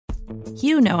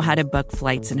You know how to book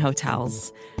flights and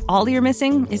hotels. All you're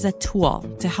missing is a tool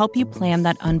to help you plan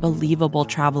that unbelievable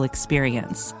travel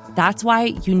experience. That's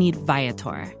why you need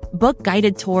Viator. Book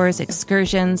guided tours,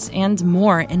 excursions, and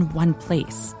more in one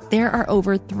place. There are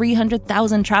over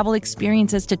 300,000 travel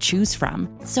experiences to choose from,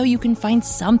 so you can find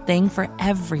something for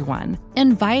everyone.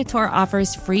 And Viator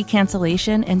offers free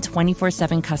cancellation and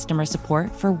 24/7 customer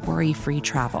support for worry-free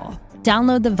travel.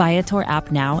 Download the Viator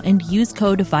app now and use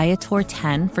code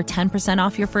Viator10 for 10%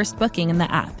 off your first booking in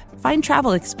the app. Find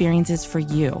travel experiences for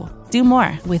you. Do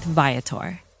more with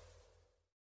Viator.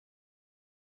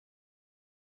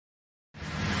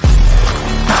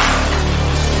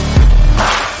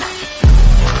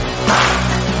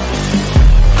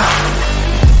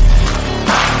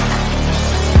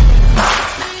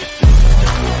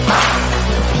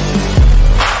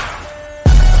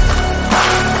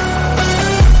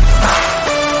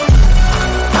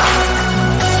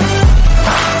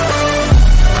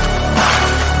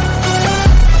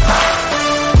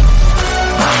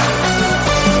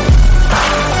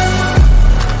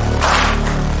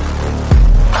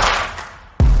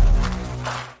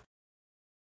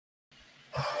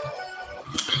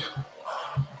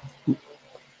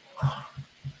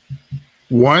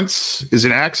 Once is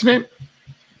an accident,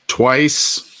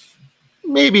 twice,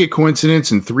 maybe a coincidence,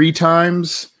 and 3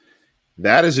 times,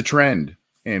 that is a trend.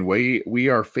 And we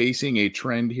are facing a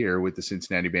trend here with the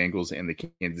Cincinnati Bengals and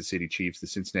the Kansas City Chiefs. The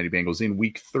Cincinnati Bengals in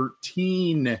week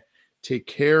 13 take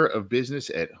care of business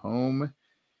at home,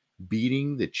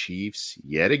 beating the Chiefs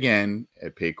yet again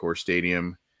at Paycor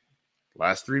Stadium.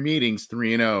 Last 3 meetings,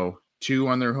 3-0, 2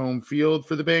 on their home field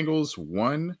for the Bengals,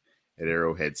 1 at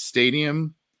Arrowhead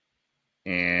Stadium.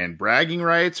 And bragging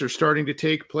rights are starting to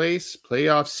take place.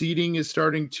 Playoff seeding is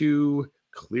starting to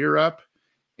clear up.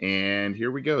 And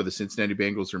here we go. The Cincinnati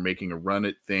Bengals are making a run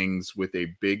at things with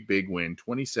a big, big win,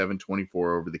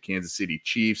 27-24 over the Kansas City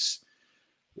Chiefs.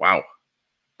 Wow.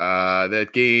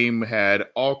 That game had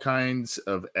all kinds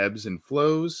of ebbs and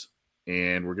flows,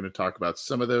 and we're going to talk about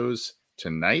some of those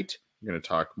tonight. We're going to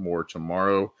talk more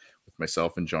tomorrow with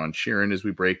myself and John Sheeran as we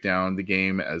break down the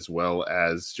game, as well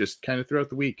as just kind of throughout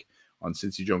the week on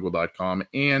CincyJungle.com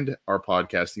and our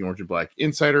podcast, The Orange and Black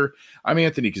Insider. I'm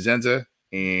Anthony Cosenza,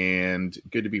 and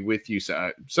good to be with you.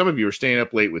 Some of you are staying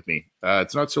up late with me.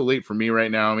 It's not so late for me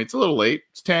right now. I mean, it's a little late.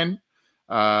 It's 10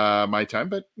 my time,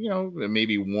 but,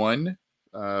 maybe 1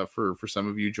 for some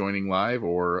of you joining live,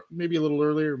 or maybe a little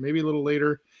earlier, maybe a little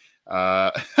later.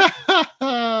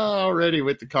 Already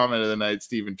with the comment of the night,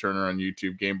 Stephen Turner on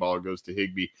YouTube, game ball goes to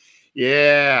Higbee.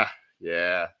 Yeah,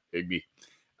 Higbee.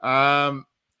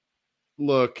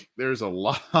 Look, there's a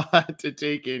lot to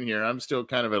take in here. I'm still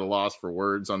kind of at a loss for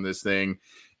words on this thing.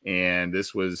 And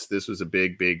this was a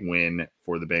big, big win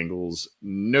for the Bengals,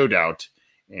 no doubt.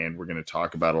 And we're going to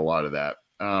talk about a lot of that.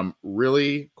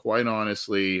 Really, quite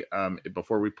honestly,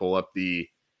 before we pull up the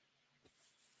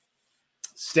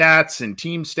stats and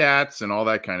team stats and all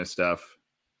that kind of stuff,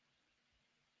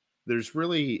 there's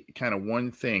really kind of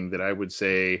one thing that I would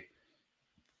say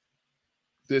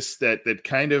that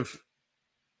kind of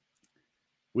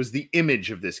was the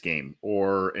image of this game,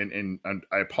 and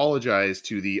I apologize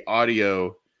to the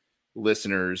audio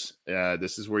listeners.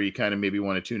 This is where you kind of maybe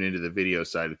want to tune into the video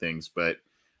side of things, but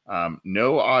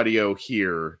no audio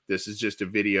here. This is just a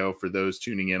video for those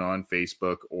tuning in on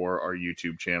Facebook or our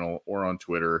YouTube channel or on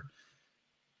Twitter.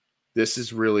 This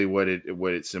is really what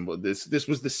it symbol. This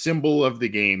was the symbol of the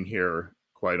game here,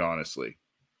 quite honestly.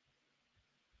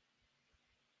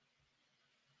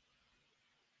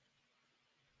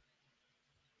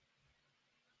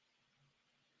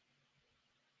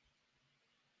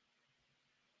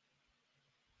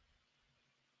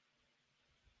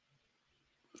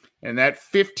 And that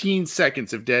 15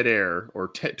 seconds of dead air, or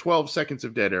 12 seconds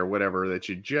of dead air, whatever, that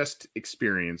you just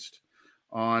experienced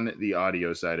on the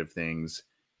audio side of things,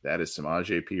 that is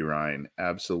Samaje Perine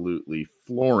absolutely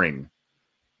flooring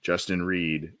Justin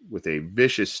Reid with a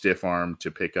vicious stiff arm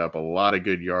to pick up a lot of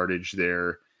good yardage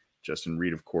there. Justin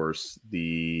Reid, of course,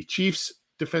 the Chiefs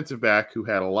defensive back who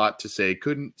had a lot to say,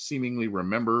 couldn't seemingly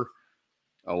remember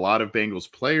a lot of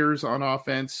Bengals players on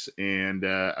offense, and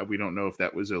we don't know if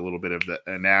that was a little bit of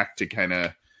an act to kind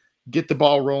of get the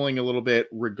ball rolling a little bit.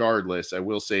 Regardless, I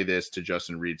will say this to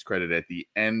Justin Reid's credit. At the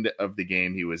end of the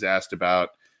game, he was asked about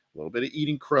a little bit of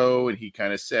eating crow, and he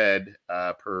kind of said,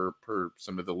 per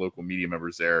some of the local media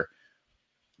members there,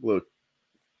 look,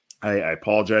 I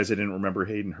apologize. I didn't remember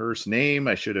Hayden Hurst's name.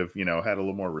 I should have, had a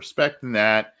little more respect than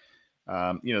that.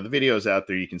 The video's out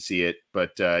there, you can see it,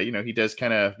 but he does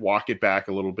kind of walk it back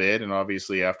a little bit. And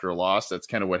obviously after a loss, that's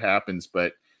kind of what happens.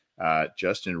 But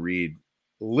Justin Reid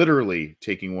literally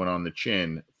taking one on the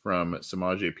chin from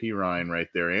Samaje Perine right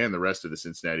there and the rest of the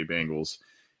Cincinnati Bengals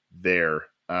there.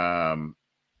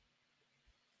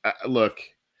 Look,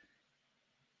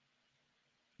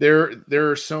 there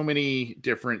are so many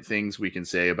different things we can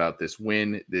say about this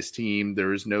win, this team.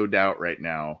 There is no doubt right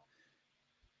now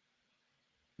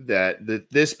that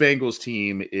this Bengals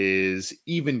team is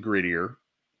even grittier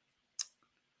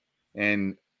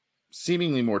and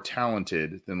seemingly more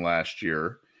talented than last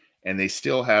year. And they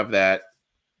still have that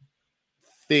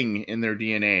thing in their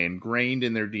DNA, ingrained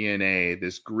in their DNA,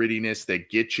 this grittiness that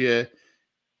gets you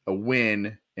a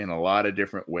win in a lot of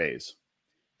different ways.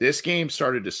 This game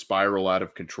started to spiral out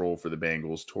of control for the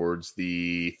Bengals towards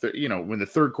the, when the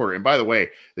third quarter. And by the way,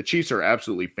 the Chiefs are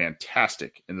absolutely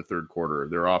fantastic in the third quarter.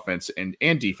 Their offense and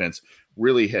defense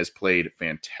really has played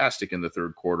fantastic in the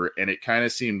third quarter. And it kind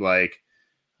of seemed like,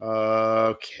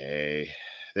 okay,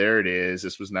 there it is.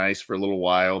 This was nice for a little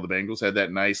while. The Bengals had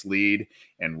that nice lead.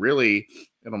 And really,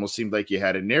 it almost seemed like you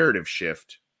had a narrative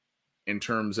shift in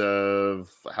terms of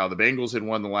how the Bengals had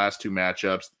won the last two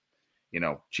matchups.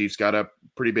 Chiefs got up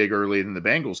pretty big early, then the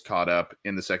Bengals caught up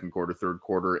in the second quarter, third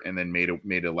quarter, and then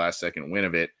made a last-second win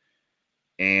of it.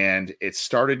 And it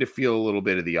started to feel a little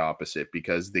bit of the opposite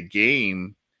because the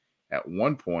game at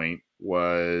one point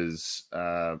was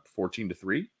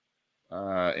 14-3,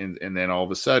 and then all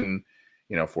of a sudden,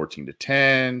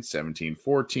 14-10,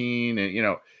 17-14,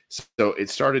 and so it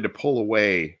started to pull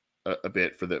away a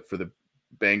bit for the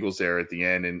Bengals there at the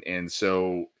end, and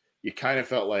so you kind of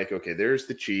felt like, okay, there's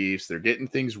the Chiefs. They're getting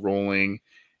things rolling.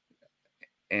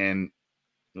 And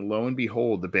lo and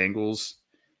behold, the Bengals,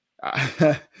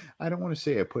 I don't want to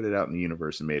say I put it out in the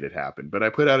universe and made it happen, but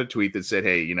I put out a tweet that said,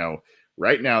 hey,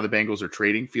 right now the Bengals are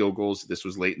trading field goals. This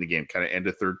was late in the game, kind of end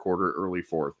of third quarter, early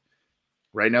fourth.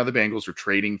 Right now the Bengals are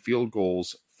trading field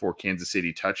goals for Kansas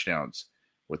City touchdowns.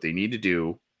 What they need to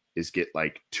do is get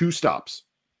like 2 stops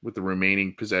with the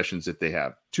remaining possessions that they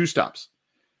have. 2 stops.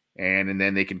 And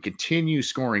then they can continue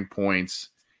scoring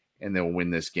points and they'll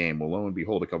win this game. Well, lo and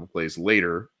behold, a couple plays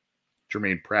later,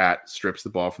 Jermaine Pratt strips the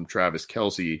ball from Travis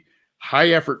Kelce. High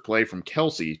effort play from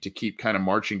Kelce to keep kind of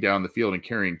marching down the field and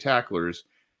carrying tacklers.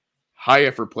 High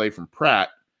effort play from Pratt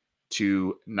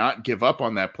to not give up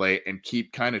on that play and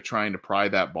keep kind of trying to pry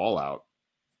that ball out.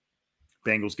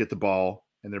 Bengals get the ball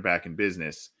and they're back in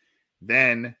business.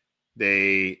 Then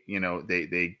they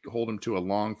hold them to a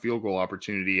long field goal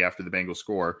opportunity after the Bengals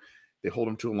score. They hold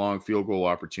them to a long field goal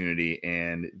opportunity,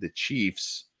 and the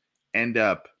Chiefs end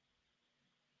up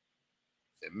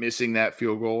missing that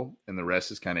field goal, and the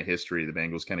rest is kind of history. The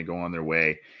Bengals kind of go on their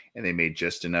way, and they made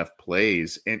just enough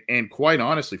plays. And quite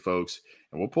honestly, folks,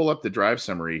 and we'll pull up the drive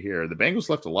summary here, the Bengals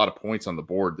left a lot of points on the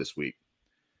board this week.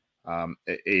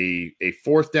 A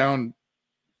fourth down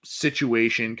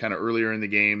situation kind of earlier in the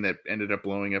game that ended up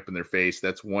blowing up in their face.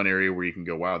 That's one area where you can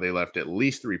go, wow, they left at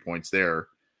least 3 points there.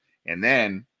 And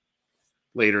then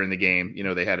later in the game,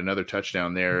 they had another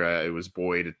touchdown there. It was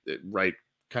Boyd right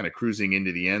kind of cruising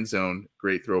into the end zone.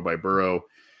 Great throw by Burrow.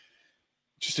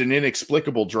 Just an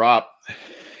inexplicable drop.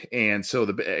 And so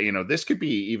this could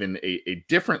be even a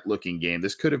different looking game.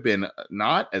 This could have been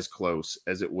not as close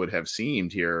as it would have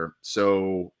seemed here.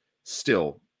 So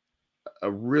still,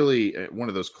 a really one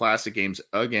of those classic games.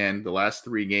 Again, the last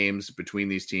 3 games between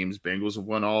these teams, Bengals have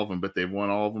won all of them, but they've won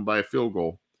all of them by a field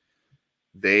goal.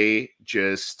 They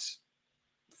just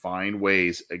find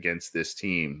ways against this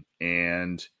team.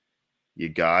 And you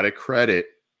got to credit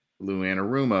Lou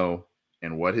Anarumo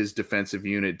and what his defensive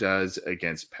unit does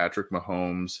against Patrick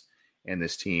Mahomes and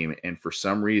this team. And for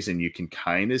some reason, you can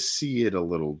kind of see it a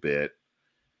little bit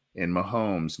in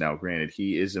Mahomes. Now, granted,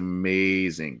 he is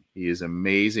amazing. He is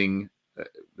amazing.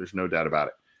 There's no doubt about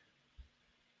it.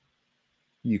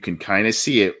 You can kind of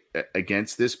see it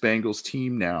against this Bengals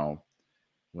team now.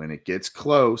 When it gets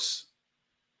close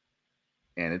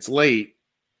and it's late,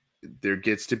 there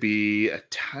gets to be a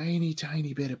tiny,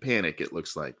 tiny bit of panic, it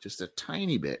looks like. Just a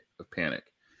tiny bit of panic.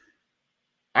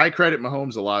 I credit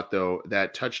Mahomes a lot, though.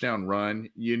 That touchdown run,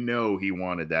 he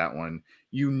wanted that one.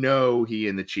 He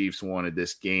and the Chiefs wanted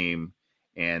this game,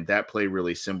 and that play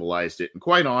really symbolized it. And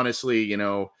quite honestly,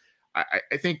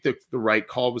 I think the right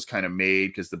call was kind of made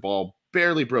because the ball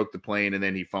barely broke the plane, and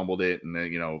then he fumbled it, and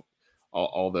then,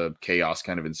 all the chaos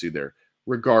kind of ensued there.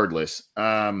 Regardless,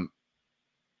 I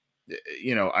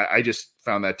just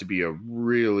found that to be a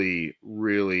really,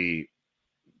 really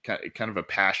kind of a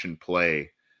passion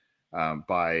play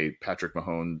by Patrick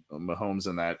Mahomes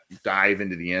in that dive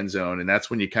into the end zone. And that's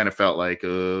when you kind of felt like,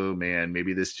 oh man,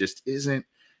 maybe this just isn't,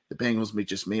 the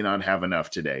Bengals may not have enough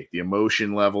today. The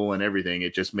emotion level and everything,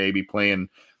 it just may be playing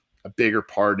a bigger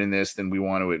part in this than we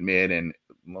want to admit. And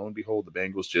lo and behold, the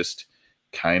Bengals just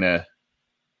kind of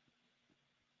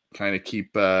kind of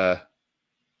keep, I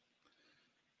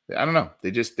don't know.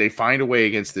 They find a way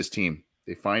against this team.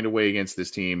 They find a way against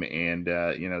this team. And,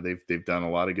 they've done a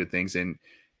lot of good things. And,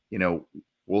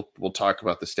 we'll talk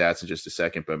about the stats in just a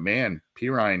second, but man,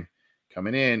 Perine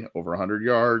coming in over 100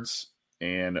 yards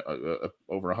and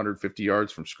over 150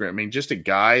 yards from scrimmage. I mean, just a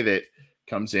guy that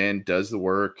comes in, does the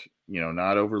work,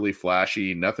 not overly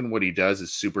flashy. Nothing what he does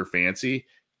is super fancy,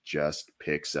 just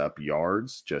picks up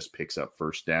yards, just picks up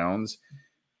first downs.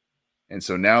 And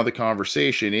so now the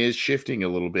conversation is shifting a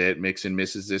little bit. Mixon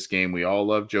misses this game. We all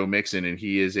love Joe Mixon, and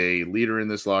he is a leader in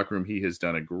this locker room. He has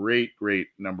done a great, great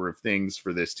number of things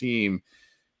for this team.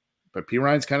 But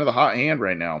Perine's kind of the hot hand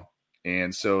right now.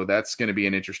 And so that's going to be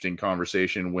an interesting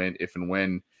conversation if and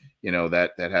when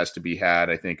that has to be had.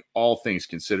 I think all things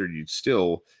considered, you'd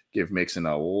still give Mixon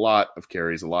a lot of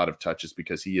carries, a lot of touches,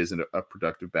 because he isn't a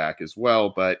productive back as well.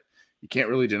 But you can't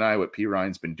really deny what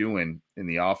Perine's been doing in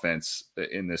the offense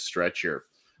in this stretch here.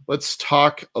 Let's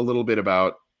talk a little bit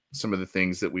about some of the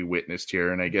things that we witnessed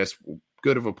here. And I guess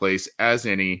good of a place as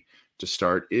any to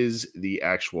start is the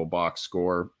actual box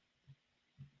score.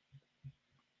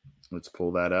 Let's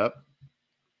pull that up.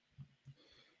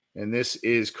 And this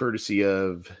is courtesy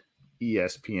of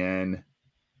ESPN.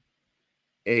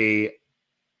 A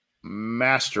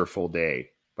masterful day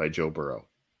by Joe Burrow.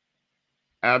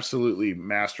 Absolutely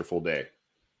masterful day.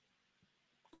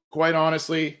 Quite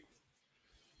honestly,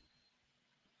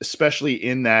 especially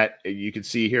in that, you can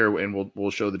see here, and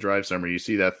we'll show the drive summary. You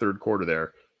see that third quarter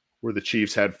there where the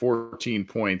Chiefs had 14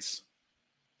 points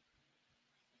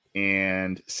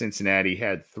and Cincinnati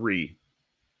had 3.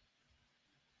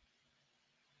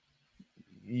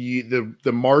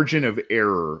 The margin of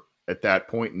error at that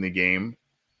point in the game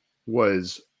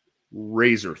was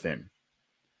razor thin.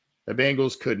 The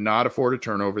Bengals could not afford a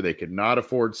turnover. They could not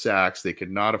afford sacks. They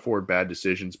could not afford bad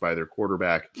decisions by their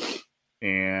quarterback.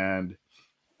 And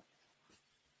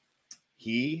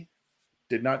he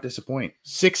did not disappoint.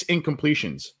 6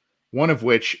 incompletions, one of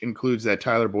which includes that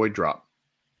Tyler Boyd drop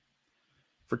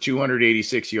for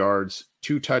 286 yards,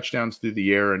 2 touchdowns through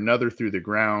the air, another through the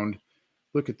ground.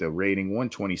 Look at the rating,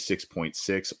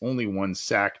 126.6, only 1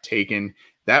 sack taken.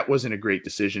 That wasn't a great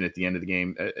decision at the end of the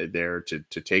game there to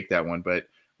take that one. But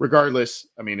regardless,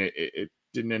 I mean, it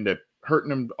didn't end up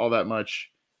hurting him all that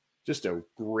much. Just a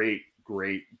great,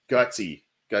 great, gutsy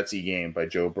game by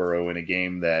Joe Burrow in a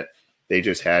game that they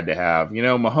just had to have.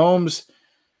 Mahomes,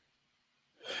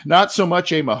 not so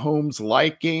much a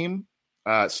Mahomes-like game.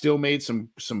 Still made some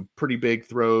pretty big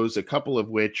throws, a couple of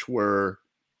which were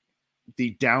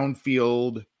the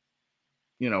downfield,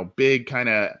 big kind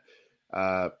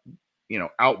of,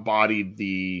 outbodied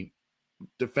the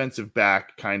defensive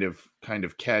back kind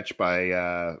of catch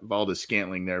by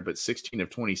Valdez-Scantling there, but 16 of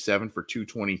 27 for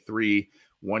 223,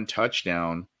 1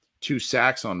 touchdown, 2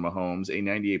 sacks on Mahomes, a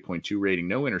 98.2 rating,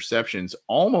 no interceptions,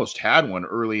 almost had one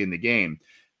early in the game.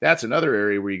 That's another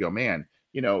area where you go, man,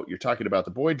 you're talking about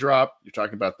the Boyd drop, you're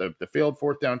talking about the failed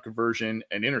 4th down conversion,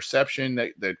 an interception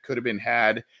that could have been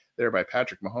had there by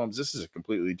Patrick Mahomes. This is a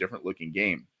completely different looking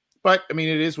game. But, I mean,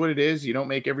 it is what it is. You don't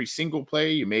make every single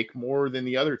play. You make more than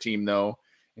the other team, though,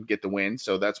 and get the win.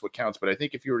 So that's what counts. But I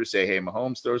think if you were to say, hey,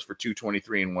 Mahomes throws for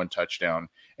 223 and 1 touchdown,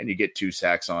 and you get 2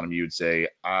 sacks on him, you would say,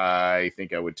 I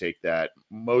think I would take that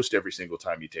most every single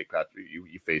time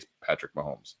you face Patrick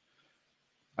Mahomes.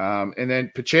 And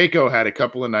then Pacheco had a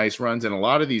couple of nice runs, and a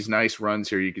lot of these nice runs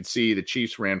here, you can see the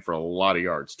Chiefs ran for a lot of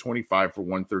yards, 25 for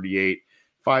 138,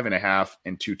 5.5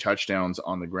 and 2 touchdowns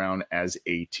on the ground as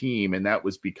a team. And that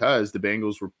was because the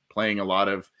Bengals were playing a lot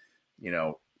of,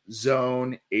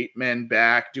 zone, 8 men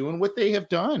back, doing what they have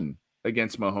done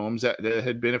against Mahomes that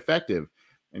had been effective.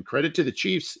 And credit to the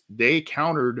Chiefs, they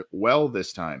countered well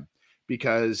this time,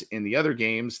 because in the other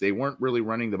games, they weren't really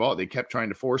running the ball. They kept trying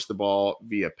to force the ball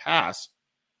via pass.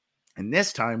 And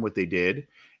this time what they did,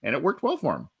 and it worked well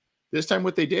for them. This time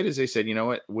what they did is they said, you know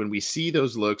what, when we see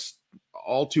those looks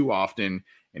all too often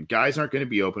and guys aren't going to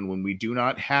be open, when we do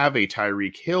not have a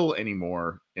Tyreek Hill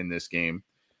anymore in this game,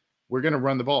 we're going to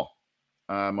run the ball.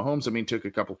 Mahomes, took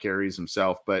a couple carries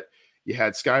himself, but you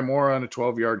had Sky Moore on a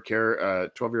 12-yard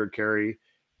carry.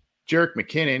 Jerick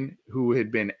McKinnon, who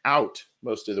had been out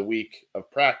most of the week of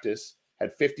practice,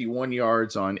 had 51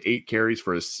 yards on 8 carries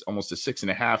for almost a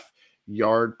 6.5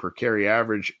 yard per carry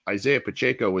average. Isaiah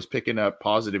Pacheco was picking up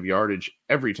positive yardage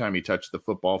every time he touched the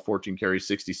football, 14 carries,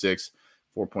 66,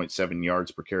 4.7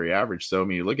 yards per carry average. So,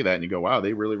 you look at that and you go, wow,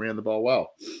 they really ran the ball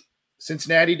well.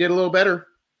 Cincinnati did a little better.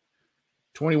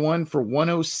 21 for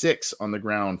 106 on the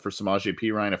ground for Samaje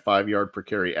Perine, a 5-yard per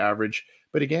carry average.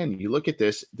 But again, you look at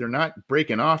this, they're not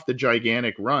breaking off the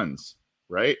gigantic runs,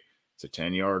 right? It's a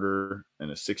 10-yarder and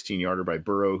a 16-yarder by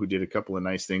Burrow, who did a couple of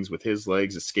nice things with his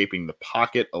legs, escaping the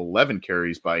pocket. 11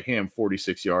 carries by him,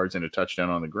 46 yards and a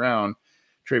touchdown on the ground.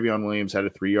 Travion Williams had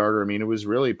a 3-yarder. I mean, it was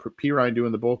really Perine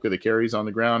doing the bulk of the carries on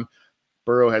the ground.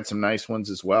 Burrow had some nice ones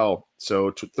as well.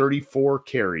 So 34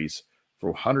 carries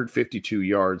for 152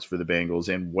 yards for the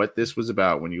Bengals. And what this was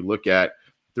about, when you look at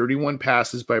 31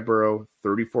 passes by Burrow,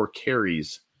 34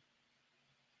 carries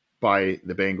by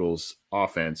the Bengals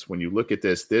offense. When you look at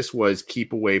this was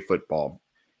keep away football.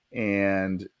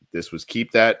 And this was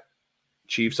keep that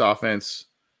Chiefs offense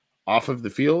off of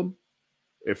the field.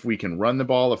 If we can run the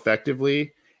ball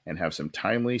effectively and have some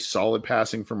timely, solid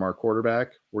passing from our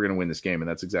quarterback, we're going to win this game. And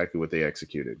that's exactly what they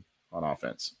executed on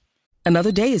offense.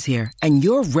 Another day is here, and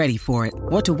you're ready for it.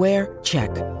 What to wear? Check.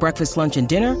 Breakfast, lunch, and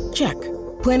dinner? Check.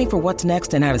 Planning for what's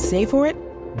next and how to save for it?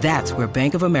 That's where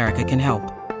Bank of America can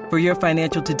help. For your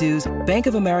financial to-dos, Bank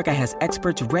of America has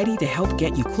experts ready to help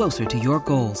get you closer to your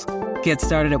goals. Get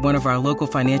started at one of our local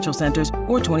financial centers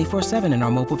or 24/7 in our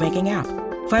mobile banking app.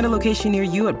 Find a location near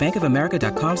you at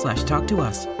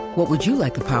bankofamerica.com/talktous. What would you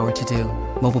like the power to do?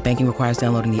 Mobile banking requires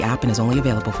downloading the app and is only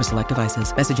available for select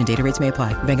devices. Message and data rates may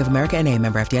apply. Bank of America N.A.,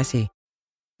 member FDIC.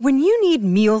 When you need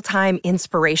mealtime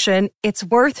inspiration, it's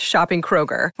worth shopping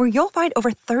Kroger, where you'll find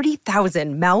over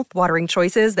 30,000 mouth-watering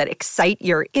choices that excite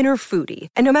your inner foodie.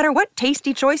 And no matter what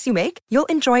tasty choice you make, you'll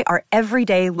enjoy our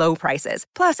everyday low prices,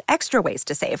 plus extra ways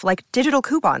to save, like digital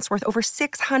coupons worth over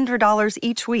 $600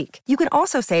 each week. You can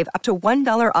also save up to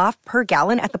 $1 off per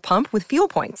gallon at the pump with fuel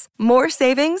points. More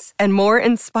savings and more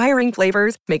inspiring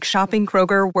flavors make shopping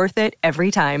Kroger worth it every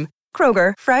time.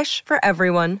 Kroger, fresh for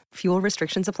everyone. Fuel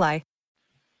restrictions apply.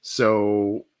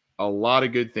 So a lot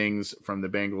of good things from the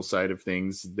Bengals side of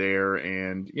things there.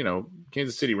 And,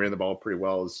 Kansas City ran the ball pretty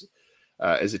well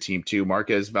as a team too.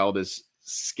 Marquez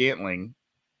Valdes-Scantling,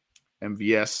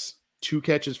 MVS, 2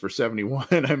 catches for 71.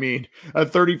 I mean, a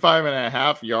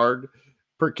 35.5 yard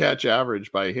per catch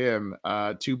average by him.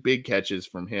 2 big catches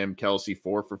from him. Kelsey,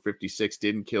 4 for 56,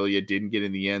 didn't kill you, didn't get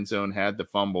in the end zone, had the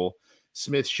fumble.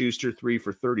 Smith-Schuster, 3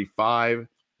 for 35.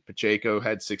 Pacheco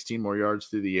had 16 more yards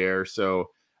through the air. So,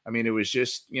 I mean, it was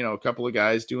just, a couple of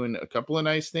guys doing a couple of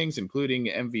nice things, including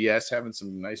MVS having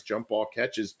some nice jump ball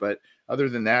catches. But other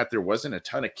than that, there wasn't a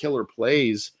ton of killer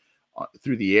plays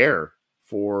through the air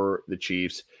for the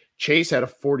Chiefs. Chase had a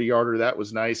 40-yarder. That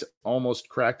was nice. Almost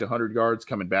cracked 100 yards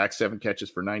coming back, 7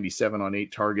 catches for 97 on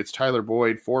 8 targets. Tyler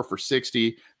Boyd, 4 for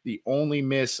 60. The only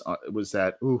miss was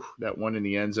that one in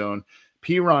the end zone.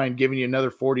 Perine giving you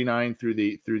another 49 through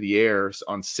the air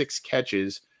on 6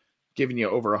 catches, giving you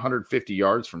over 150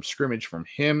 yards from scrimmage from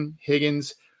him.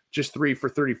 Higgins, just 3 for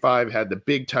 35, had the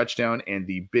big touchdown and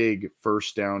the big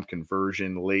first down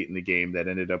conversion late in the game that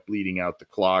ended up bleeding out the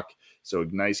clock. So a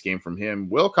nice game from him.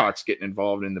 Wilcox getting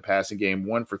involved in the passing game,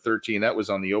 1 for 13. That was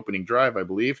on the opening drive, I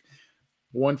believe.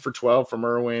 1 for 12 from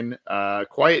Irwin.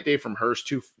 Quiet day from Hurst,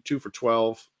 2 for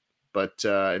 12. But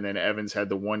and then Evans had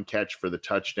the 1 catch for the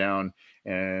touchdown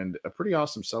and a pretty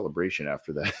awesome celebration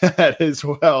after that as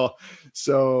well.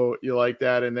 So you like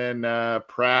that. And then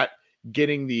Pratt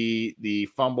getting the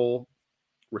fumble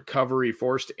recovery,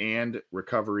 forced and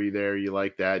recovery there. You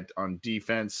like that on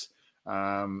defense.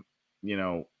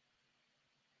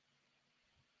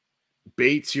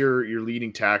 Bates, your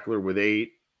leading tackler with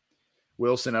 8.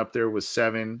 Wilson up there with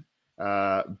 7.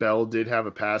 Bell did have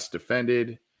a pass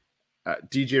defended.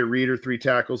 DJ Reader, 3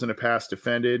 tackles and a pass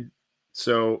defended.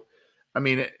 So, I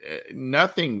mean,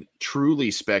 nothing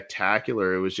truly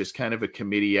spectacular. It was just kind of a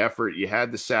committee effort. You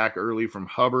had the sack early from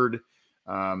Hubbard.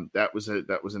 That was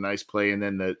a nice play. And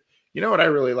then what I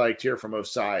really liked here from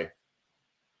Osai,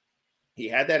 he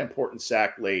had that important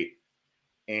sack late,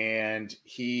 and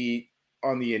he,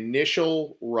 on the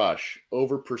initial rush,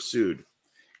 over-pursued.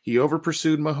 He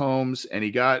over-pursued Mahomes, and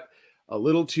he got a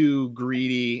little too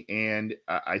greedy, and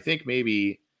I think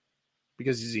maybe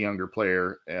because he's a younger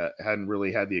player, hadn't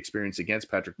really had the experience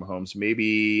against Patrick Mahomes,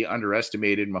 maybe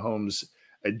underestimated Mahomes'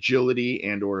 agility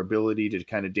and or ability to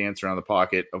kind of dance around the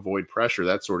pocket, avoid pressure,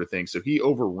 that sort of thing. So he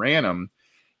overran him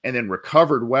and then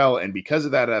recovered well, and because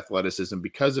of that athleticism,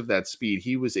 because of that speed,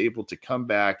 he was able to come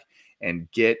back and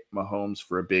get Mahomes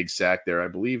for a big sack there. I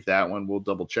believe that one, we'll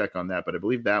double check on that, but I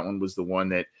believe that one was the one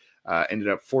that ended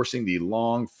up forcing the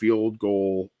long field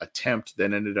goal attempt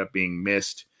that ended up being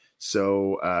missed.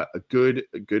 So a good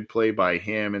play by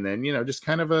him. And then, just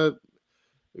kind of a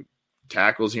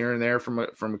tackles here and there from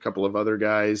a couple of other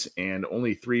guys, and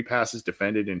only 3 passes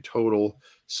defended in total.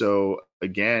 So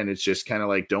again, it's just kind of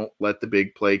like, don't let the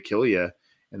big play kill you.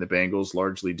 And the Bengals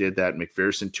largely did that.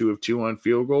 McPherson, 2 of 2 on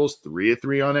field goals, 3 of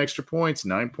 3 on extra points,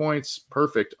 9 points,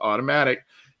 perfect, automatic.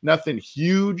 Nothing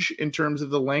huge in terms of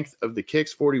the length of the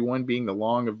kicks, 41 being the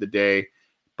long of the day.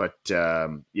 But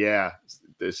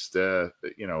this,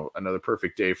 another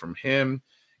perfect day from him.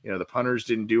 The punters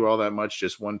didn't do all that much,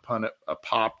 just one punt a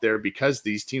pop there because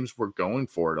these teams were going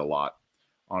for it a lot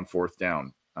on fourth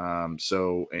down.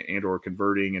 Or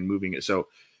converting and moving it. So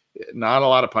not a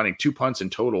lot of punting, 2 punts in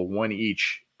total, 1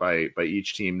 each by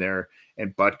each team there.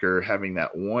 And Butker having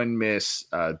that one miss,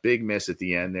 big miss at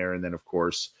the end there. And then, of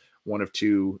course, 1 of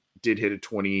 2 did hit a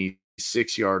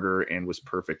 26-yarder and was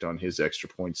perfect on his extra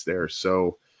points there.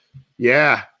 So,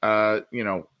 yeah,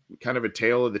 kind of a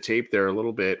tale of the tape there a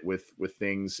little bit with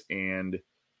things. And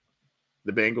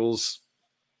the Bengals,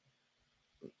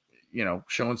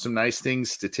 showing some nice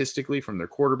things statistically from their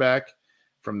quarterback,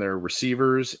 from their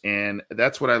receivers. And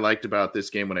that's what I liked about this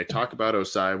game. When I talk about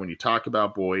Osai, when you talk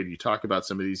about Boyd, you talk about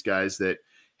some of these guys that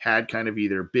had kind of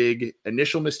either big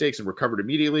initial mistakes and recovered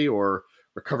immediately or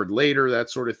recovered later, that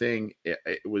sort of thing.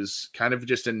 It was kind of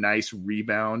just a nice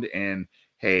rebound. And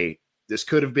hey, this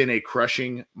could have been a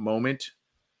crushing moment,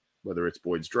 whether it's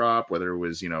Boyd's drop, whether it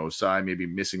was, Osai maybe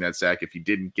missing that sack if he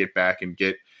didn't get back and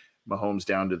get Mahomes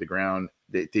down to the ground.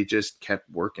 They just kept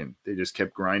working. They just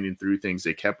kept grinding through things.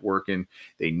 They kept working.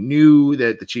 They knew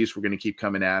that the Chiefs were going to keep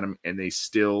coming at them, and they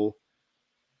still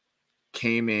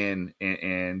came in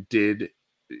and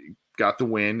got the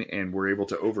win and were able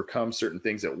to overcome certain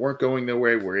things that weren't going their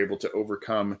way. Were able to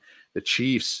overcome the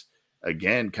Chiefs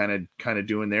again, kind of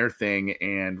doing their thing.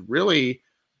 And really,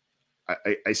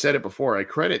 I said it before, I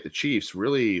credit the Chiefs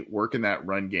really working that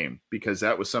run game, because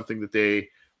that was something that they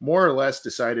more or less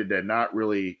decided to not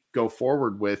really go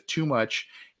forward with too much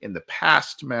in the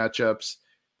past matchups.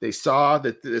 They saw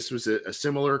that this was a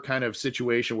similar kind of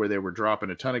situation where they were dropping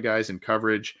a ton of guys in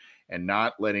coverage and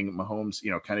not letting Mahomes,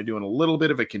 kind of doing a little bit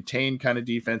of a contained kind of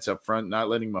defense up front, not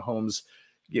letting Mahomes,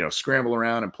 scramble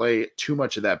around and play too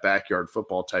much of that backyard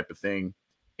football type of thing.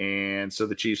 And so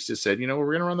the Chiefs just said, we're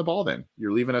going to run the ball then.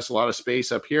 You're leaving us a lot of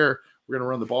space up here. We're going to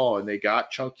run the ball. And they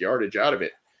got chunk yardage out of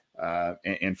it.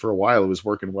 And for a while, it was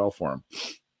working well for him.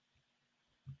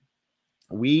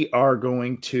 We are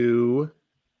going to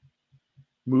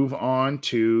move on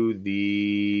to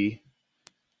the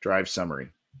drive summary.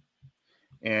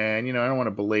 And, I don't want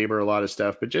to belabor a lot of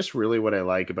stuff, but just really what I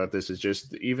like about this is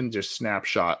just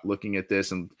snapshot looking at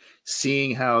this and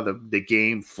seeing how the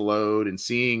game flowed and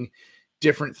seeing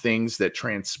different things that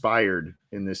transpired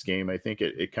in this game. I think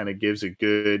it kind of gives a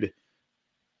good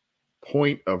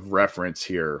point of reference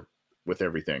here with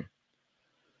everything.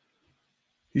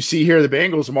 You see here, the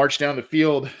Bengals march down the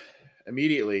field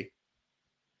immediately.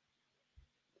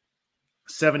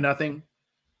 7-0.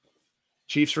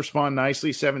 Chiefs respond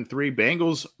nicely, 7-3.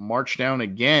 Bengals march down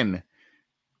again.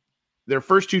 Their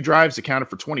first 2 drives accounted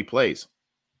for 20 plays.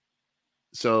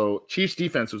 So Chiefs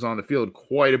defense was on the field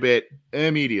quite a bit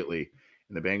immediately.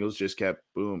 And the Bengals just kept,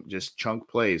 just chunk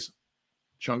plays.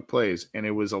 And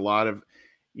it was a lot of,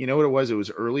 what it was? It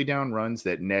was early down runs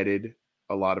that netted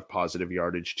a lot of positive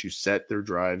yardage to set their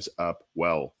drives up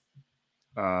well.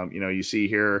 You see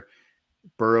here,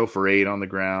 Burrow for 8 on the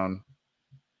ground,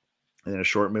 and then a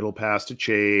short middle pass to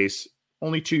Chase,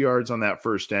 only 2 yards on that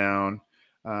first down.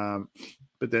 But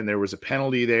then there was a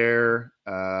penalty there,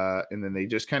 and then they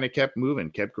just kind of kept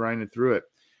moving, kept grinding through it.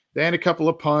 Then a couple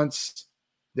of punts.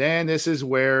 Then this is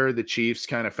where the Chiefs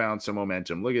kind of found some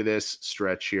momentum. Look at this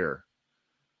stretch here.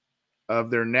 Of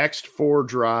their next 4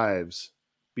 drives,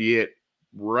 be it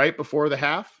right before the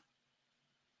half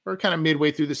or kind of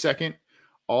midway through the second,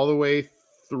 all the way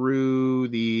through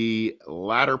the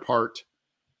latter part,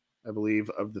 I believe,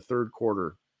 of the third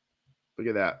quarter. Look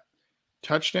at that.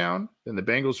 Touchdown. Then the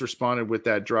Bengals responded with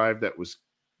that drive that was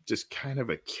just kind of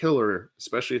a killer,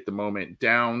 especially at the moment.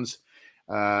 Downs.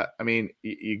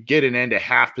 You get an end to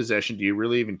half possession. Do you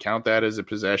really even count that as a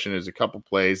possession? As a couple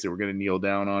plays, they were going to kneel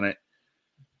down on it.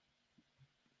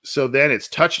 So then it's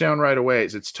touchdown right away.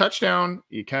 As it's touchdown,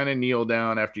 you kind of kneel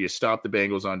down after you stop the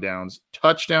Bengals on downs.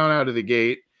 Touchdown out of the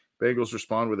gate. Bengals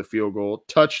respond with a field goal.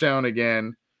 Touchdown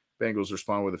again. Bengals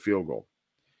respond with a field goal.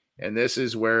 And this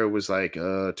is where it was like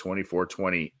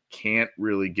 24-20. Can't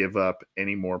really give up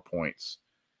any more points.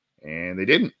 And they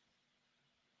didn't.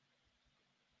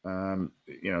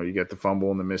 You get the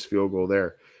fumble and the missed field goal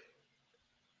there.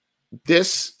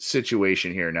 This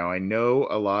situation here, now I know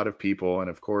a lot of people, and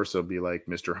of course they'll be like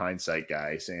Mr. Hindsight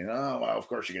guy saying, oh, well, of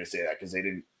course you're going to say that because they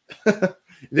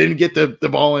didn't get the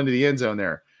ball into the end zone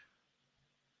there.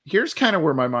 Here's kind of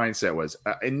where my mindset was.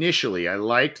 Initially, I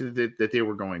liked that they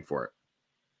were going for it.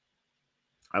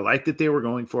 I liked that they were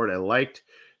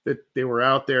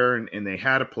out there and they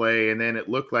had a play, and then it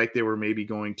looked like they were maybe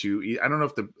going to, I don't know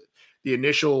if the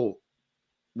initial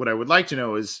what I would like to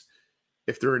know is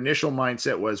if their initial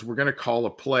mindset was, we're going to call a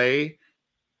play,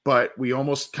 but we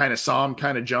almost kind of saw him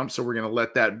kind of jump, so we're going to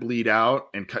let that bleed out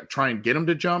and try and get him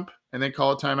to jump and then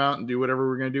call a timeout and do whatever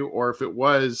we're going to do. Or if it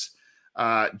was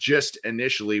just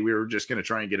initially, we were just going to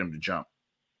try and get him to jump.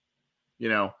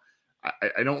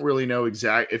 I don't really know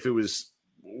exactly if it was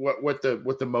what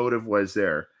the motive was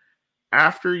there.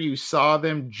 After you saw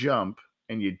them jump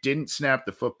and you didn't snap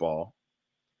the football,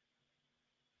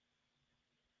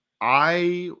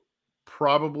 I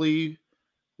probably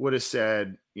would have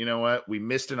said, you know what, we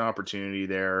missed an opportunity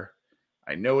there.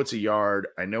 I know it's a yard.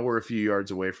 I know we're a few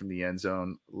yards away from the end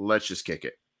zone. Let's just kick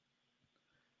it.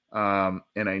 And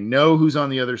I know who's on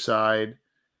the other side.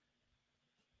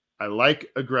 I like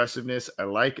aggressiveness. I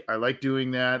like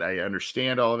doing that. I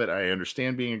understand all of it. I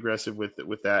understand being aggressive with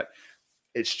that.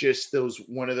 It's just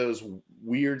one of those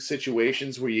weird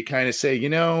situations where you kind of say,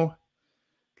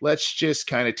 let's just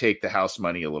kind of take the house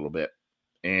money a little bit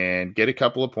and get a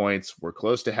couple of points. We're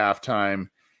close to halftime.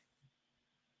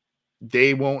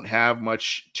 They won't have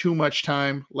too much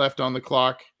time left on the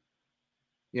clock,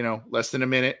 less than a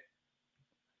minute.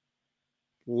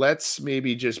 Let's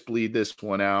maybe just bleed this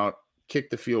one out, kick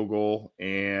the field goal,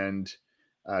 and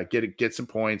get some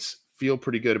points. Feel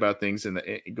pretty good about things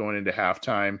going into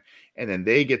halftime, and then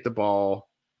they get the ball.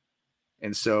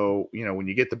 And so, when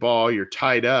you get the ball, you're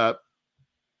tied up.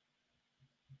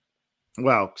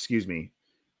 Well, excuse me.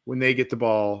 When they get the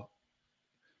ball,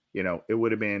 it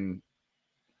would have been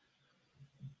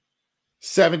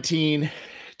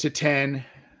 17-10.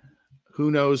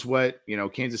 Who knows what,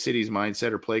 Kansas City's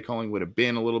mindset or play calling would have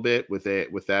been a little bit with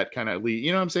that kind of lead.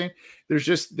 You know what I'm saying? There's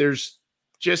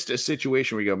just a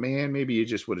situation where you go, man, maybe you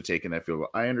just would have taken that field goal.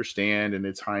 I understand, and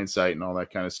it's hindsight and all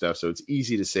that kind of stuff. So it's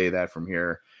easy to say that from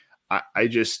here. I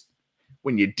just,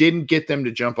 when you didn't get them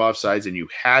to jump off sides and you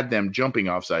had them jumping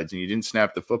off sides and you didn't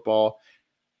snap the football,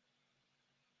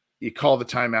 you call the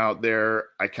timeout there.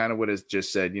 I kind of would have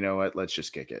just said, you know what, let's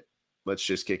just kick it. Let's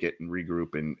just kick it and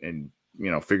regroup and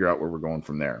figure out where we're going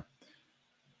from there.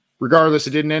 Regardless,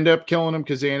 it didn't end up killing them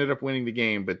because they ended up winning the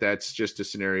game, but that's just a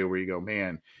scenario where you go,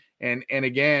 man. And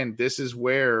again, this is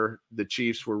where the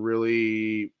Chiefs were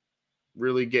really,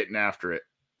 really getting after it.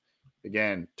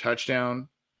 Again, touchdown.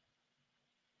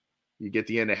 You get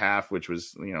the end of half, which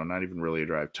was, not even really a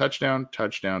drive. Touchdown,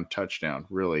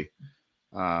 really.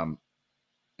 And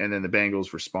then the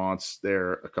Bengals response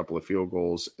there, a couple of field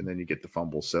goals, and then you get the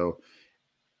fumble. So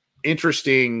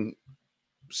interesting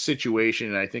situation.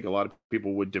 And I think a lot of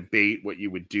people would debate what you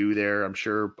would do there. I'm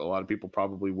sure a lot of people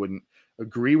probably wouldn't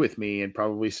agree with me and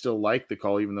probably still like the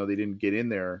call, even though they didn't get in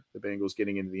there, the Bengals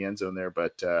getting into the end zone there.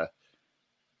 But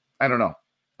I don't know.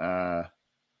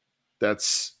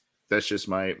 That's just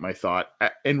my thought.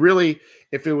 And really,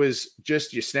 if it was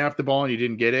just you snapped the ball and you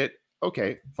didn't get it,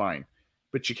 okay, fine.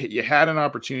 But you had an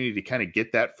opportunity to kind of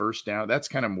get that first down. That's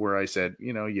kind of where I said,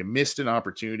 you missed an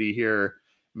opportunity here.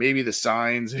 Maybe the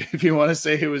signs, if you want to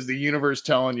say it was the universe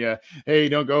telling you, hey,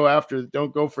 don't go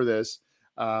for this.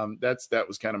 That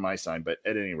was kind of my sign. But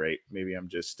at any rate, maybe I'm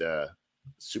just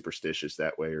superstitious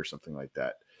that way or something like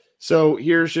that. So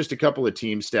here's just a couple of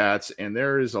team stats, and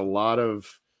there are a lot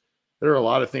of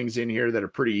things in here that are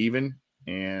pretty even,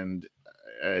 and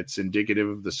it's indicative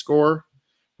of the score.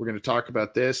 We're going to talk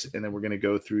about this, and then we're going to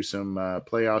go through some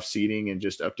playoff seeding and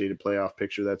just updated playoff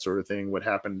picture, that sort of thing, what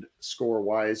happened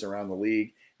score-wise around the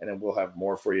league, and then we'll have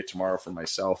more for you tomorrow from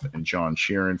myself and John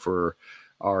Sheeran for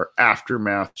our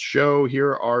Aftermath show.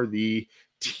 Here are the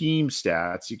team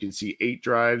stats. You can see 8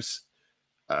 drives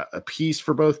a piece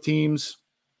for both teams.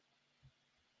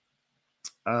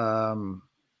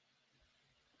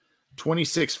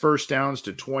 26 first downs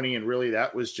to 20, and really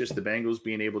that was just the Bengals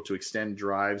being able to extend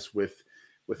drives with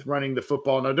running the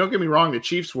football. Now, don't get me wrong, the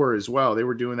Chiefs were as well. They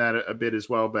were doing that a bit as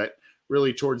well, but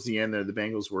really towards the end there, the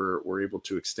Bengals were able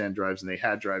to extend drives, and they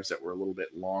had drives that were a little bit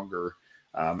longer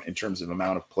in terms of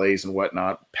amount of plays and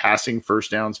whatnot. Passing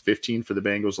first downs, 15 for the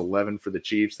Bengals, 11 for the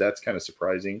Chiefs. That's kind of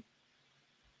surprising.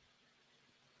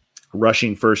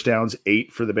 Rushing first downs,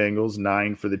 8 for the Bengals,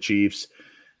 9 for the Chiefs.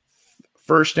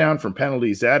 First down from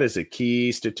penalties, that is a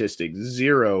key statistic.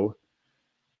 0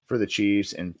 for the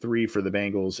Chiefs and 3 for the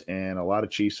Bengals. And a lot of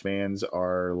Chiefs fans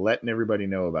are letting everybody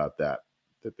know about that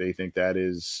they think that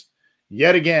is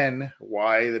yet again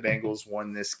why the Bengals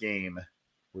won this game,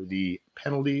 were the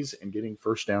penalties and getting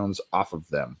first downs off of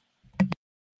them.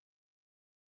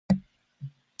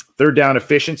 Third down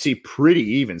efficiency, pretty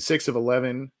even. 6 of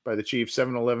 11 by the Chiefs,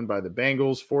 7 of 11 by the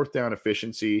Bengals. Fourth down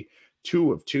efficiency,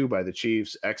 2 of 2 by the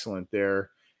Chiefs. Excellent there.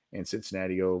 And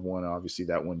Cincinnati 0 of 1, obviously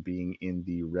that one being in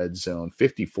the red zone.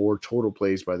 54 total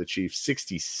plays by the Chiefs,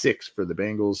 66 for the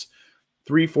Bengals.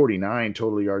 349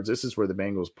 total yards. This is where the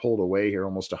Bengals pulled away here,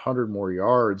 almost 100 more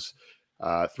yards.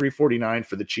 349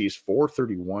 for the Chiefs,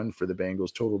 431 for the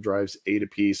Bengals. Total drives 8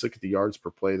 apiece. Look at the yards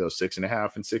per play, though,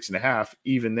 6.5 and 6.5.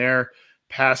 Even there,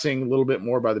 passing a little bit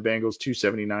more by the Bengals,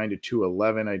 279 to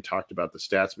 211. I talked about the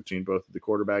stats between both of the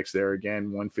quarterbacks there. Again,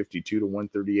 152 to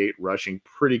 138, rushing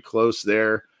pretty close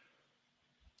there.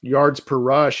 Yards per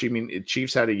rush, I mean,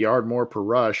 Chiefs had a yard more per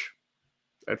rush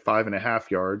at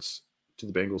 5.5 yards to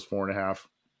the Bengals 4.5.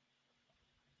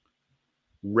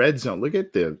 Red zone. Look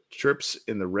at the trips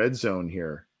in the red zone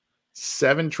here.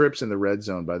 7 trips in the red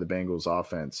zone by the Bengals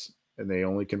offense, and they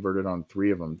only converted on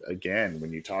 3 of them. Again,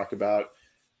 when you talk about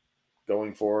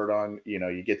going forward on,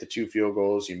 you get the 2 field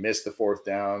goals, you miss the 4th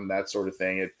down, that sort of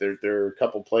thing. There are a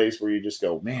couple plays where you just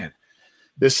go, man,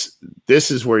 this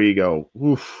is where you go,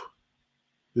 oof,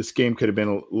 this game could have been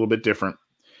a little bit different.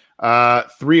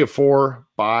 3 of 4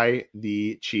 by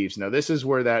the Chiefs. Now, this is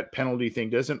where that penalty thing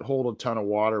doesn't hold a ton of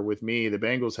water with me. The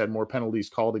Bengals had more penalties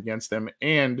called against them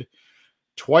and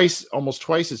almost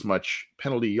twice as much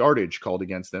penalty yardage called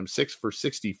against them, 6 for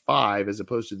 65 as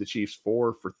opposed to the Chiefs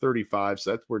 4 for 35. So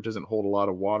that's where it doesn't hold a lot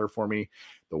of water for me.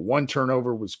 The 1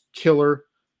 turnover was killer,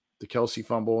 the Kelce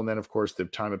fumble. And then, of course, the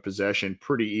time of possession,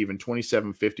 pretty even,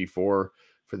 27-54 for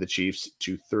the Chiefs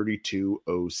to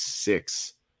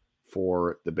 32-06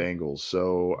 for the Bengals.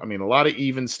 So, I mean, a lot of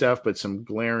even stuff, but some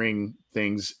glaring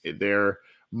things there,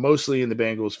 mostly in the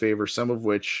Bengals' favor, some of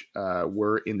which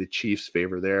were in the Chiefs'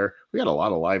 favor there. We got a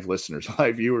lot of live listeners,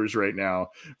 live viewers right now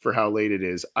for how late it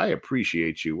is. I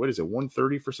appreciate you. What is it,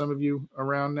 1:30 for some of you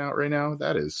around now right now?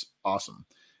 That is awesome.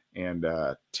 And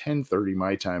 10:30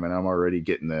 my time, and I'm already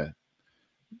getting the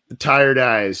tired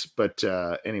eyes. But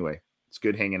anyway, it's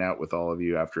good hanging out with all of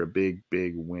you after a big,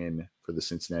 big win for the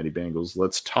Cincinnati Bengals.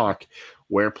 Let's talk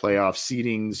where playoff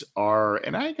seedings are.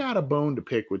 And I got a bone to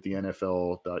pick with the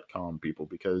NFL.com people,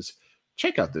 because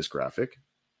check out this graphic.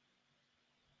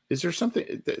 Is there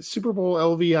something, Super Bowl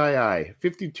LVII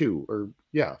 52 or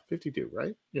 52,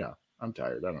 right? Yeah, I'm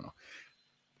tired. I don't know.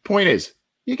 Point is,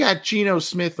 you got Geno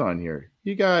Smith on here.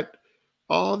 You got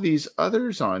all these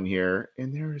others on here,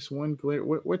 and there's one glare.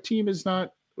 What team is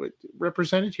not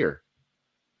represented here?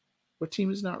 What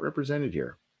team is not represented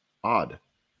here? Odd.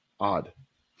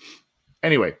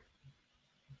 Anyway,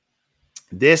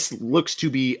 this looks to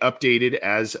be updated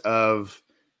as of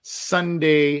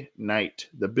Sunday night.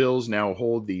 The Bills now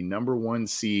hold the number 1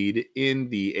 seed in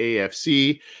the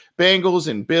AFC. Bengals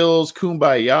and Bills,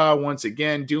 kumbaya once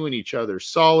again, doing each other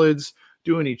solids,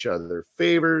 doing each other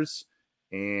favors,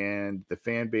 and the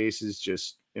fan base is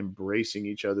just embracing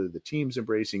each other. The teams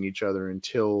embracing each other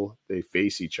until they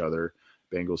face each other.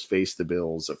 Bengals face the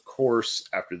Bills, of course,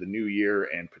 after the new year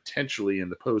and potentially in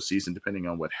the postseason, depending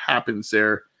on what happens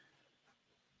there.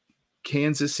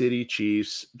 Kansas City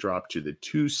Chiefs drop to the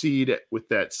 2 seed with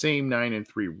that same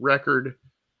 9-3 record.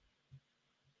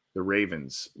 The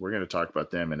Ravens, we're going to talk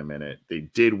about them in a minute. They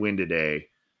did win today.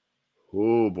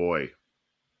 Oh, boy.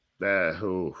 They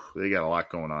got a lot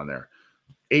going on there.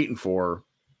 8-4.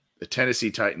 The Tennessee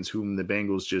Titans, whom the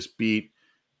Bengals just beat,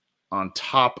 on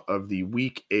top of the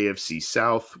weak AFC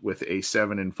South with a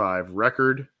 7-5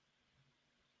 record.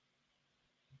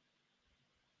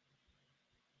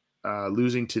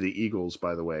 Losing to the Eagles,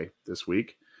 by the way, this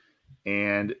week.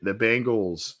 And the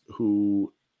Bengals,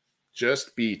 who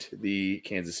just beat the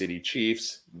Kansas City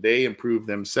Chiefs, they improved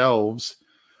themselves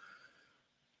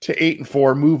to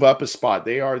 8-4, move up a spot.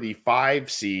 They are the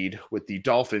 5 seed with the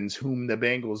Dolphins, whom the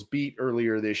Bengals beat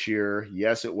earlier this year.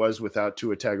 Yes, it was without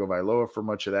Tua Tagovailoa for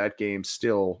much of that game.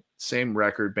 Still, same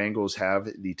record. Bengals have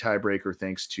the tiebreaker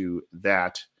thanks to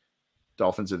that.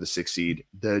 Dolphins are the 6 seed.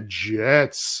 The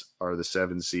Jets are the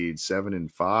 7 seed,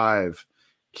 7-5.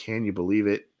 Can you believe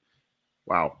it?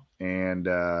 Wow. And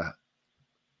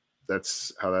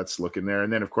that's how that's looking there.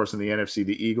 And then, of course, in the NFC,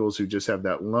 the Eagles, who just have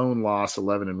that lone loss,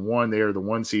 11-1. They are the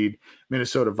 1 seed.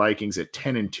 Minnesota Vikings at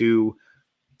 10-2,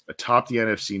 atop the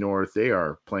NFC North. They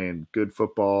are playing good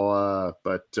football,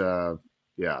 but a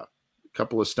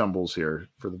couple of stumbles here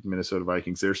for the Minnesota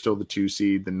Vikings. They're still the 2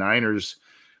 seed. The Niners,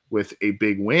 with a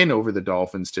big win over the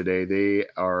Dolphins today, they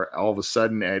are all of a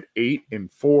sudden at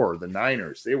 8-4. The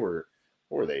Niners, what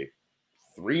were they,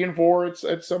 3-4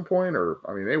 at some point? Or,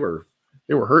 I mean, they were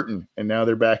hurting, and now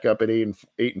they're back up at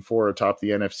 8-4 atop the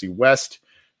NFC West.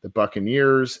 The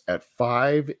Buccaneers at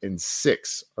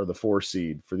 5-6 are the 4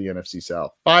 seed for the NFC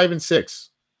South. 5-6.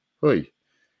 Oy.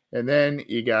 And then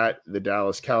you got the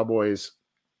Dallas Cowboys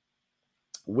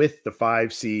with the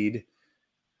 5 seed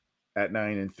at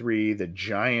 9-3. The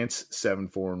Giants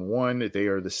 7-4-1. They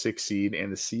are the 6 seed,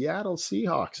 and the Seattle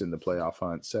Seahawks in the playoff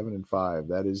hunt 7-5.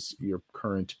 That is your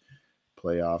current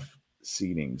playoff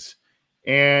seedings.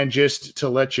 And just to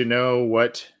let you know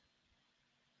what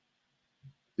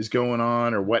is going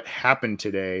on or what happened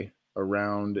today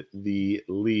around the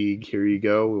league, here you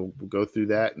go. We'll go through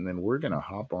that, and then we're going to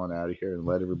hop on out of here and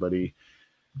let everybody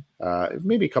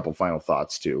maybe a couple final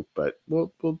thoughts too, but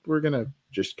we're going to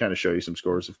just kind of show you some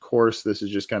scores. Of course, this is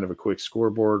just kind of a quick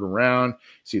scoreboard around.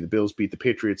 See the Bills beat the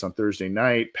Patriots on Thursday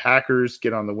night. Packers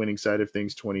get on the winning side of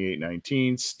things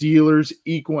 28-19. Steelers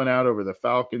eke one out over the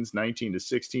Falcons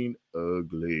 19-16.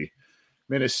 Ugly.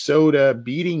 Minnesota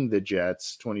beating the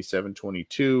Jets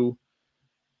 27-22.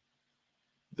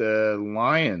 The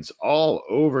Lions all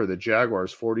over the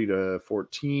Jaguars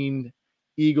 40-14.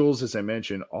 Eagles, as I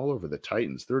mentioned, all over the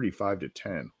Titans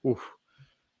 35-10. Oof.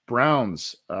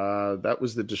 Browns, that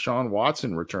was the Deshaun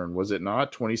Watson return, was it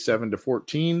not?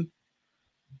 27-14.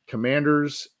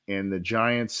 Commanders and the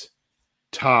Giants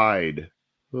tied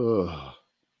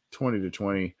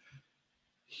 20-20.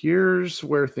 Here's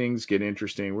where things get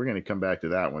interesting. We're going to come back to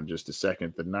that one in just a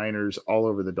second. The Niners all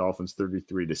over the Dolphins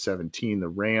 33-17. The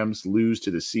Rams lose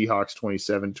to the Seahawks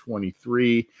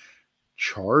 27-23.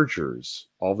 Chargers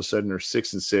all of a sudden are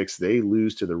 6-6. They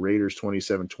lose to the Raiders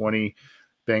 27-20.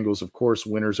 Bengals, of course,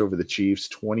 winners over the Chiefs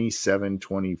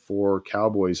 27-24.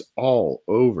 Cowboys all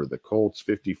over the Colts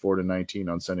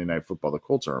 54-19 on Sunday Night Football. The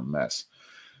Colts are a mess.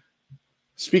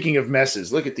 Speaking of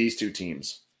messes, look at these two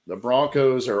teams. The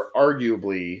Broncos are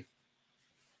arguably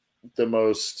the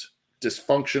most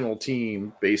dysfunctional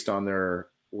team based on their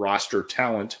roster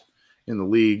talent in the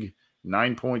league.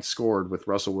 9 points scored with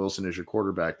Russell Wilson as your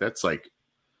quarterback. That's like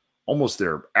almost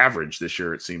their average this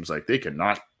year, it seems like. They could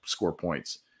not score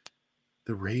points.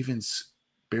 The Ravens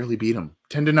barely beat them.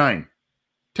 10-9.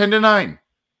 10-9.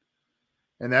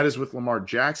 And that is with Lamar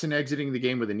Jackson exiting the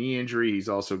game with a knee injury. He's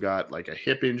also got like a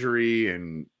hip injury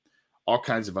and all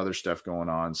kinds of other stuff going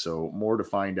on. So more to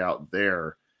find out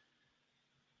there.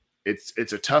 It's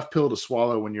a tough pill to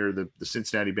swallow when you're the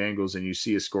Cincinnati Bengals and you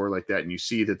see a score like that and you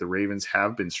see that the Ravens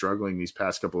have been struggling these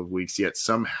past couple of weeks, yet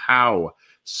somehow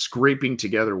scraping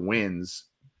together wins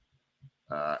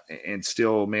and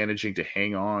still managing to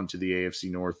hang on to the AFC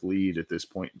North lead at this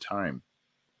point in time.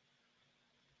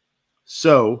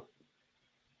 So,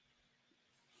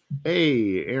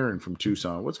 hey, Aaron from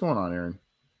Tucson. What's going on, Aaron?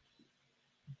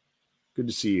 Good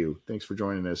to see you. Thanks for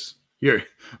joining us. You're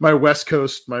my West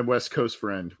Coast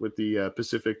friend with the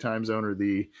Pacific time zone, or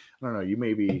I don't know, you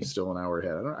may be still an hour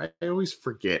ahead. I always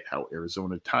forget how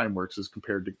Arizona time works as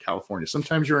compared to California.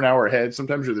 Sometimes you're an hour ahead.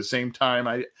 Sometimes you're the same time.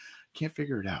 I can't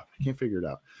figure it out.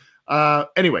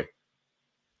 Anyway,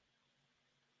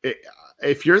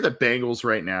 if you're the Bengals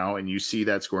right now and you see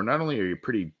that score, not only are you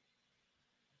pretty,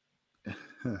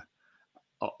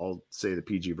 I'll say the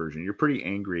PG version, you're pretty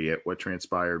angry at what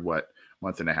transpired,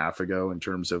 month and a half ago in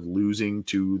terms of losing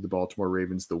to the Baltimore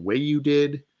Ravens the way you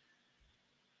did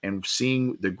and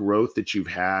seeing the growth that you've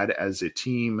had as a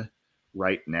team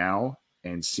right now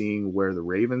and seeing where the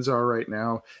Ravens are right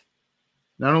now.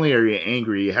 Not only are you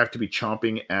angry, you have to be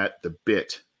chomping at the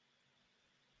bit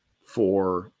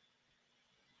for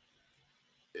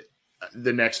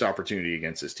the next opportunity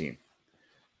against this team.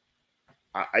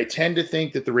 I tend to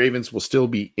think that the Ravens will still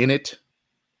be in it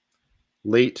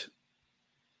late.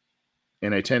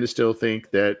 And I tend to still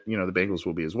think that, the Bengals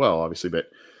will be as well, obviously.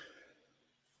 But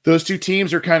those two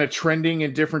teams are kind of trending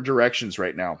in different directions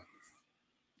right now.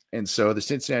 And so the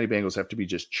Cincinnati Bengals have to be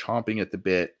just chomping at the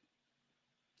bit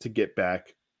to get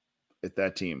back at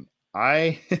that team.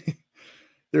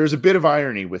 There's a bit of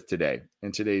irony with today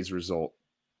and today's result.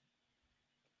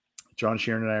 John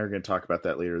Sheeran and I are going to talk about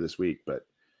that later this week. But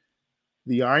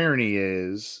the irony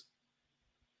is,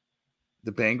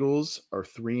 the Bengals are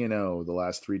 3-0 the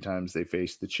last three times they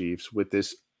faced the Chiefs with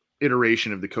this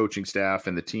iteration of the coaching staff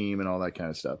and the team and all that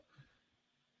kind of stuff.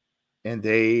 And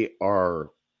they are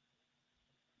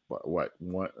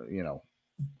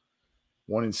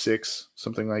 1-6,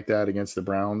 something like that against the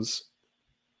Browns.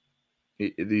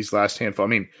 These last handful. I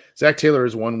mean, Zach Taylor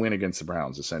has one win against the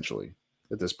Browns essentially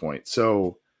at this point.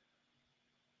 So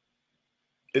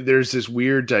there's this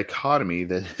weird dichotomy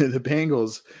that the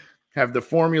Bengals have the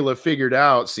formula figured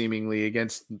out seemingly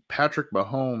against Patrick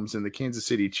Mahomes and the Kansas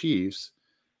City Chiefs,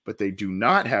 but they do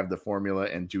not have the formula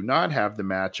and do not have the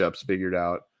matchups figured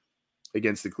out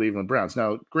against the Cleveland Browns.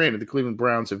 Now, granted, the Cleveland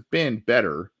Browns have been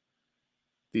better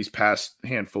these past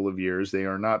handful of years. They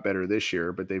are not better this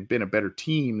year, but they've been a better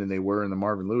team than they were in the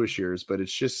Marvin Lewis years. But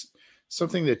it's just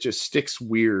something that just sticks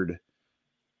weird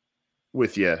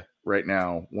with you right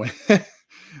now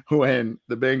when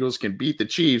the Bengals can beat the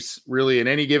Chiefs really in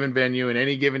any given venue, in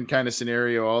any given kind of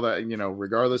scenario, all that,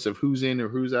 regardless of who's in or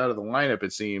who's out of the lineup,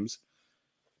 it seems.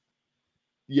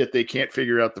 yet they can't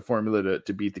figure out the formula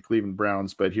to beat the Cleveland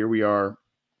Browns. But here we are.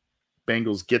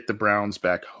 Bengals get the Browns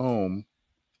back home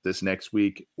this next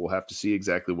week. We'll have to see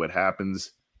exactly what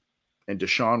happens. And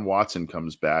Deshaun Watson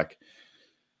comes back,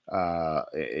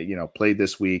 played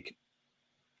this week.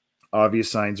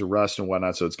 Obvious signs of rust and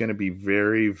whatnot. So it's going to be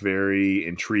very, very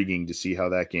intriguing to see how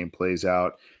that game plays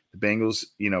out. The Bengals,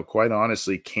 quite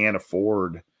honestly, can't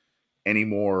afford any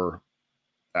more.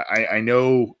 I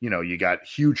know, you got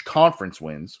huge conference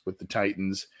wins with the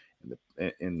Titans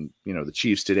and the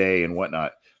Chiefs today and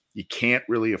whatnot. You can't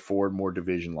really afford more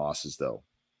division losses, though.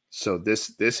 So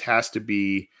this has to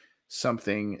be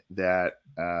something that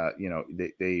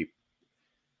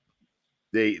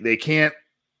they can't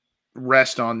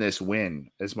rest on this win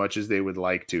as much as they would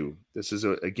like to. This is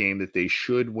a game that they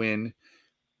should win,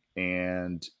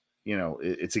 and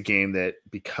it's a game that,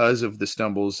 because of the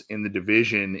stumbles in the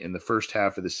division in the first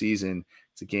half of the season,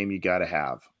 it's a game you got to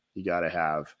have.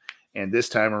 And this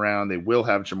time around, they will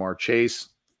have Jamar Chase.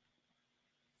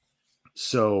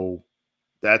 So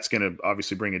that's going to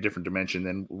obviously bring a different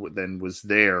dimension than was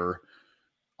there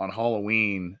on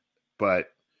Halloween. But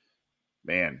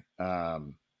man,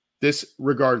 this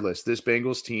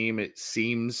Bengals team, it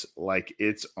seems like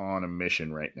it's on a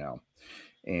mission right now.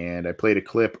 And I played a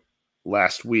clip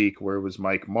last week where it was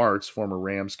Mike Martz, former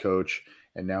Rams coach,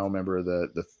 and now a member of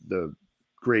the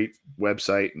great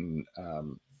website and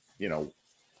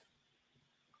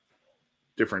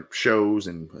different shows,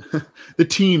 and the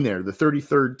team there, the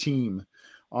 33rd team,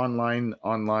 online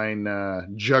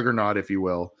juggernaut, if you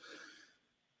will,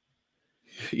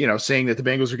 saying that the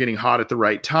Bengals are getting hot at the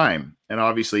right time. And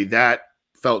obviously that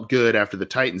felt good after the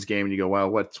Titans game. And you go, well,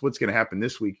 what's going to happen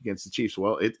this week against the Chiefs?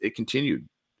 Well, it continued.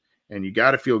 And you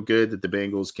got to feel good that the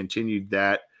Bengals continued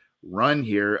that run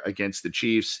here against the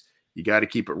Chiefs. You got to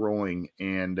keep it rolling.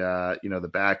 And, the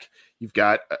back, you've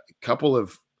got a couple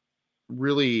of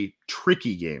really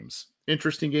tricky games,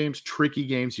 interesting games, tricky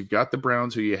games. You've got the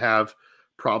Browns, who you have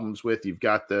problems with. You've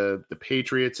got the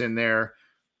Patriots in there.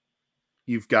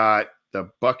 You've got the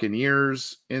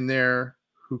Buccaneers in there.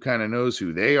 Who kind of knows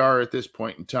who they are at this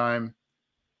point in time?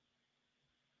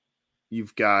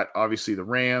 You've got obviously the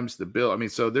Rams, the Bill. I mean,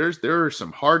 so there are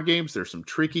some hard games, there's some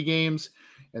tricky games,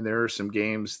 and there are some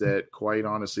games that, quite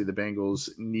honestly, the Bengals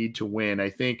need to win. I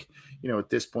think, at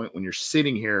this point, when you're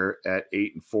sitting here at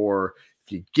 8-4,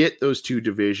 if you get those two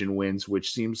division wins,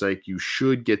 which seems like you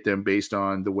should get them based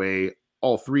on the way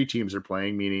all three teams are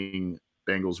playing, meaning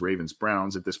Bengals, Ravens,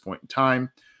 Browns at this point in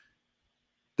time,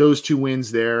 those two wins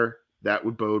there, that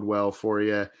would bode well for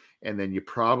you. And then you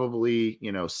probably,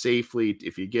 safely,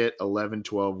 if you get 11,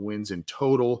 12 wins in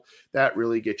total, that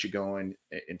really gets you going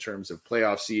in terms of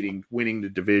playoff seeding, winning the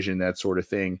division, that sort of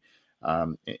thing.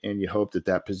 And you hope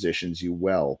that positions you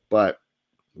well. But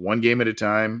one game at a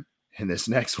time, and this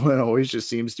next one always just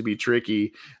seems to be tricky,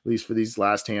 at least for these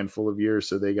last handful of years.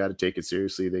 So they got to take it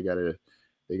seriously. They got to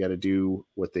do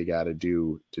what they got to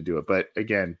do to do it. But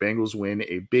again, Bengals win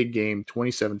a big game,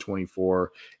 27-24,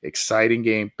 exciting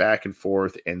game, back and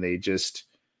forth. And they just,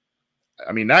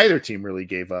 neither team really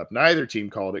gave up. Neither team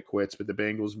called it quits, but the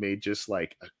Bengals made just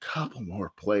like a couple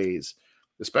more plays,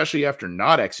 especially after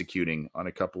not executing on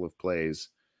a couple of plays.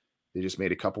 They just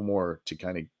made a couple more to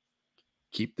kind of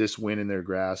keep this win in their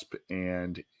grasp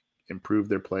and improve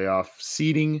their playoff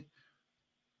seeding,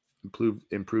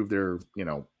 improve their,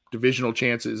 divisional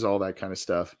chances, all that kind of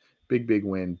stuff. Big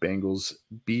win. Bengals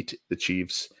beat the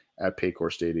Chiefs at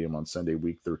Paycor Stadium on Sunday,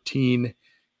 week 13,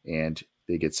 and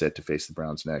they get set to face the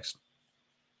Browns next.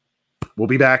 We'll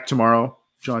be back tomorrow,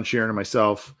 John Sharon and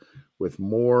myself, with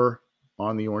more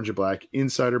on the Orange and Black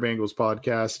Insider Bengals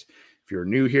podcast. If you're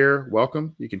new here,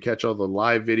 welcome. You can catch all the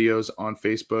live videos on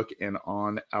Facebook and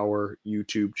on our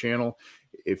YouTube channel.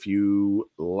 If you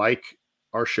like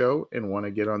our show and want to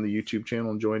get on the YouTube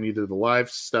channel and join either the live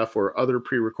stuff or other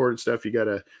pre-recorded stuff, you got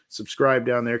to subscribe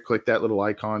down there. Click that little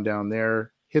icon down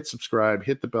there, hit subscribe,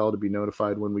 hit the bell to be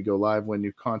notified when we go live, when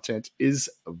new content is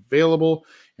available.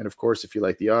 And of course, if you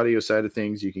like the audio side of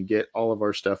things, you can get all of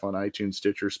our stuff on iTunes,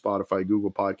 Stitcher, Spotify,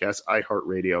 Google Podcasts,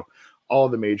 iHeartRadio, all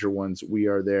the major ones. We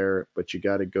are there, but you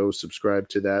got to go subscribe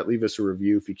to that. Leave us a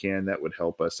review if you can. That would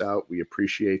help us out. We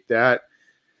appreciate that.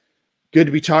 Good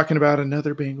to be talking about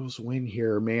another Bengals win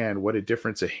here. Man, what a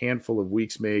difference a handful of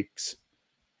weeks makes.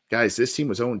 Guys, this team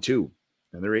was 0-2,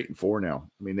 and they're 8-4 now.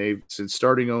 They've, since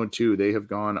starting 0-2, they have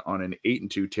gone on an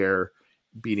 8-2 tear,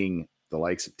 beating the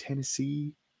likes of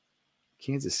Tennessee,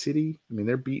 Kansas City.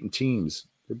 They're beating teams.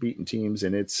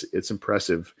 And it's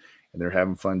impressive, and they're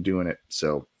having fun doing it.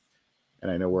 So, and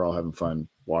I know we're all having fun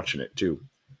watching it too.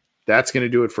 that's going to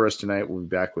do it for us tonight. We'll be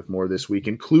back with more this week,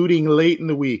 including late in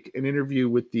the week, an interview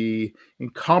with the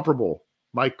incomparable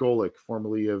Mike Golic,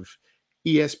 formerly of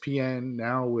ESPN.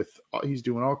 Now he's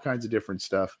doing all kinds of different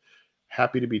stuff.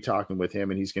 Happy to be talking with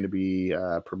him, and he's going to be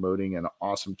promoting an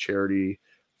awesome charity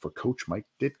for Coach Mike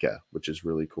Ditka, which is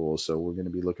really cool. So we're going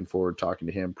to be looking forward to talking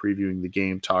to him, previewing the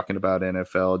game, talking about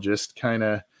NFL, just kind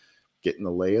of getting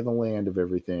the lay of the land of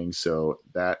everything. So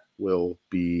that will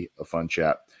be a fun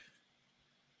chat.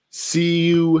 See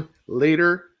you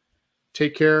later.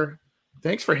 Take care.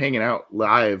 Thanks for hanging out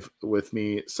live with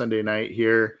me Sunday night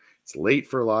here. It's late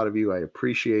for a lot of you. I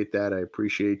appreciate that. I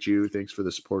appreciate you. Thanks for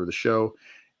the support of the show.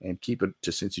 And keep it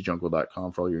to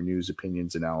cincyjungle.com for all your news,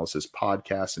 opinions, analysis,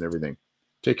 podcasts, and everything.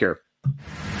 Take care.